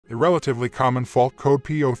A relatively common fault code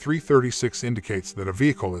P0336 indicates that a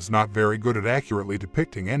vehicle is not very good at accurately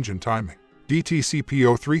depicting engine timing. DTC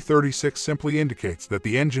P0336 simply indicates that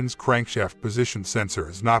the engine's crankshaft position sensor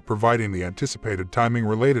is not providing the anticipated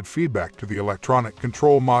timing-related feedback to the electronic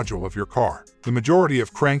control module of your car. The majority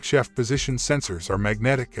of crankshaft position sensors are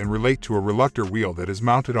magnetic and relate to a reluctor wheel that is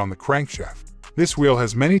mounted on the crankshaft. This wheel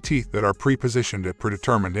has many teeth that are pre-positioned at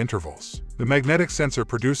predetermined intervals. The magnetic sensor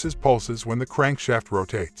produces pulses when the crankshaft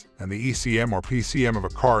rotates, and the ECM or PCM of a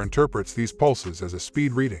car interprets these pulses as a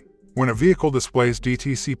speed reading. When a vehicle displays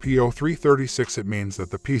DTC P0336, it means that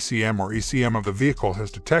the PCM or ECM of the vehicle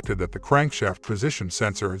has detected that the crankshaft position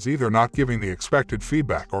sensor is either not giving the expected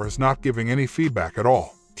feedback or is not giving any feedback at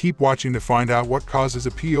all. Keep watching to find out what causes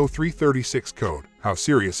a P0336 code, how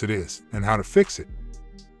serious it is, and how to fix it.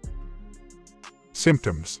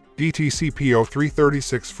 Symptoms. DTC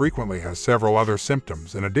P0336 frequently has several other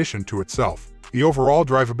symptoms in addition to itself. The overall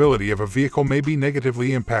drivability of a vehicle may be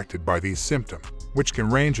negatively impacted by these symptoms, which can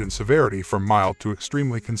range in severity from mild to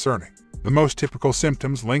extremely concerning. The most typical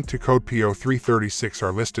symptoms linked to code P0336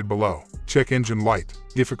 are listed below. Check engine light,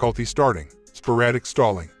 difficulty starting, sporadic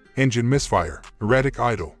stalling, engine misfire, erratic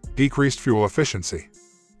idle, decreased fuel efficiency.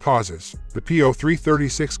 Causes. The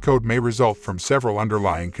P0336 code may result from several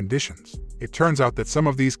underlying conditions. It turns out that some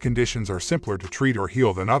of these conditions are simpler to treat or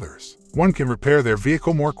heal than others. One can repair their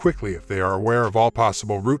vehicle more quickly if they are aware of all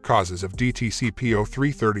possible root causes of DTC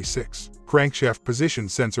P0336. Crankshaft position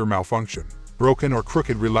sensor malfunction, broken or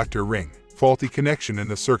crooked reluctor ring, faulty connection in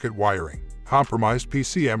the circuit wiring, compromised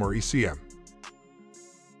PCM or ECM.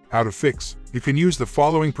 How to fix. You can use the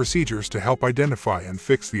following procedures to help identify and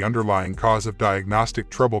fix the underlying cause of diagnostic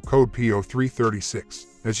trouble code P0336.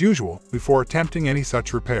 As usual, before attempting any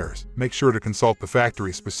such repairs, make sure to consult the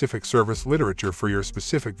factory-specific service literature for your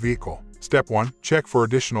specific vehicle. Step 1. Check for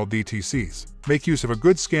additional DTCs. Make use of a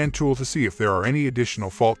good scan tool to see if there are any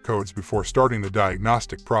additional fault codes before starting the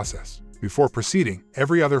diagnostic process. Before proceeding,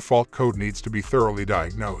 every other fault code needs to be thoroughly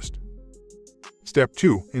diagnosed. Step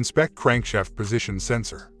 2. Inspect crankshaft position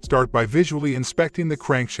sensor. Start by visually inspecting the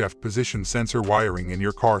crankshaft position sensor wiring in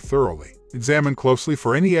your car thoroughly. Examine closely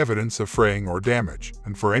for any evidence of fraying or damage,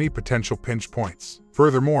 and for any potential pinch points.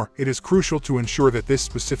 Furthermore, it is crucial to ensure that this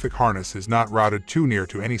specific harness is not routed too near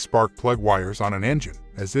to any spark plug wires on an engine,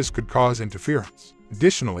 as this could cause interference.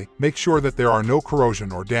 Additionally, make sure that there are no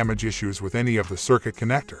corrosion or damage issues with any of the circuit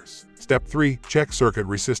connectors. Step 3. Check circuit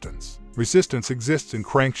resistance. Resistance exists in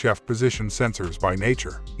crankshaft position sensors by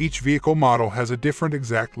nature. Each vehicle model has a different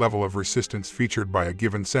exact level of resistance featured by a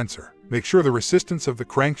given sensor. Make sure the resistance of the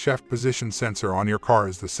crankshaft position sensor on your car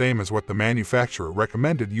is the same as what the manufacturer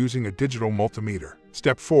recommended using a digital multimeter.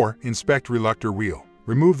 Step 4. Inspect reluctor wheel.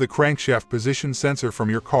 Remove the crankshaft position sensor from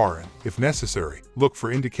your car and, if necessary, look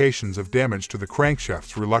for indications of damage to the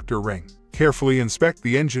crankshaft's reluctor ring. Carefully inspect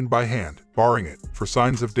the engine by hand, barring it, for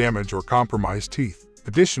signs of damage or compromised teeth.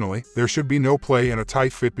 Additionally, there should be no play and a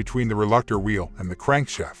tight fit between the reluctor wheel and the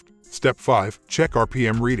crankshaft. Step 5. Check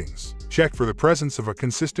RPM readings. Check for the presence of a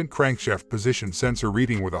consistent crankshaft position sensor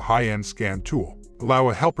reading with a high-end scan tool. Allow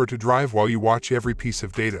a helper to drive while you watch every piece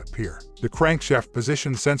of data appear. The crankshaft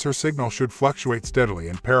position sensor signal should fluctuate steadily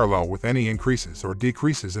in parallel with any increases or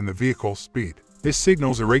decreases in the vehicle's speed. This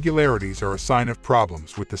signal's irregularities are a sign of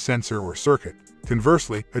problems with the sensor or circuit.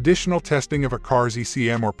 Conversely, additional testing of a car's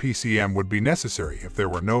ECM or PCM would be necessary if there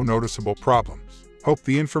were no noticeable problems. Hope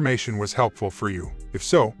the information was helpful for you. If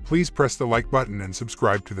so, please press the like button and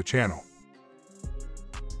subscribe to the channel.